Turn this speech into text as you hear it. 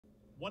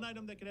One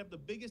item that could have the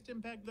biggest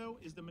impact, though,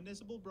 is the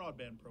municipal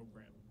broadband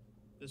program.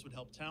 This would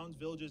help towns,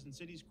 villages, and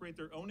cities create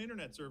their own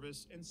internet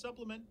service and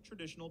supplement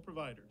traditional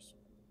providers.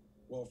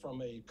 Well, from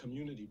a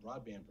community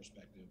broadband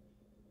perspective,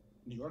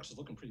 New York's is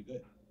looking pretty good.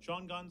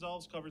 Sean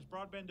Gonsalves covers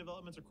broadband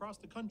developments across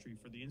the country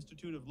for the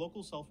Institute of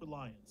Local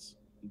Self-Reliance.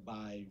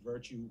 By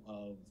virtue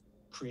of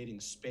creating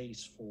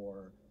space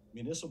for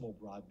municipal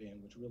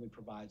broadband, which really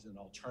provides an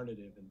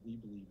alternative, and we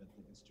believe at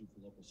the Institute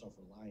for Local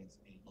Self-Reliance,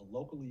 a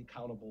locally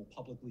accountable,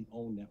 publicly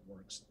owned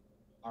networks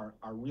are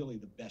really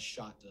the best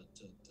shot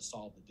to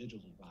solve the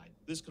digital divide.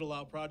 This could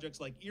allow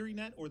projects like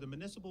ErieNet or the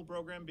municipal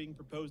program being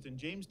proposed in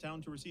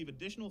Jamestown to receive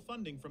additional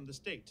funding from the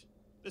state.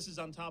 This is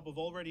on top of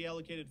already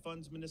allocated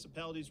funds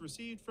municipalities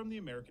received from the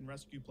American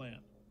Rescue Plan.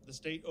 The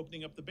state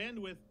opening up the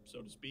bandwidth,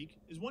 so to speak,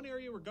 is one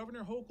area where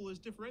Governor Hochul is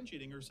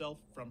differentiating herself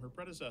from her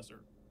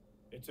predecessor.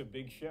 It's a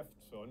big shift.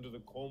 So under the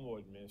Cuomo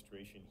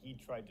administration, he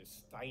tried to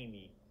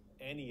stymie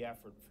any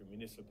effort for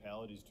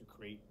municipalities to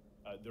create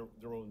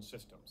their own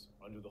systems.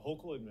 Under the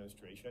Hochul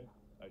administration,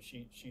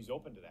 she's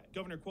open to that.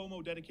 Governor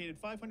Cuomo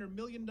dedicated $500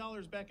 million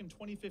back in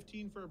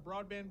 2015 for a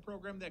broadband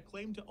program that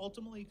claimed to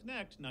ultimately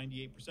connect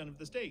 98% of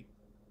the state.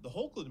 The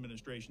Hochul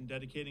administration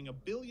dedicating $1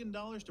 billion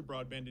to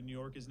broadband in New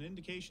York is an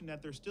indication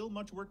that there's still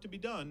much work to be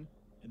done,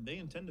 and they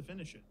intend to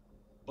finish it.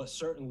 But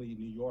certainly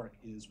New York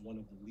is one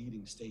of the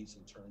leading states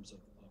in terms of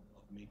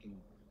making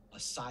a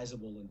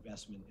sizable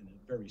investment in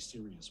a very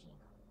serious one.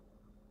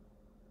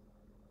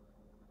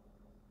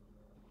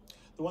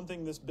 The one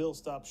thing this bill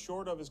stops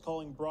short of is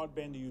calling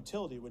broadband a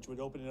utility, which would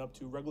open it up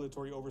to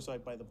regulatory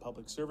oversight by the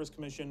Public Service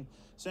Commission.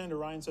 Senator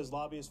Ryan says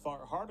lobbyists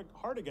fought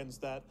hard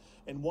against that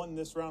and won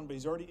this round, but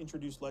he's already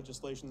introduced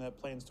legislation that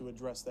plans to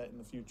address that in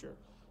the future.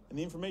 In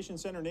the Information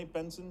Center, Nate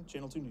Benson,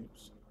 Channel 2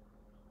 News.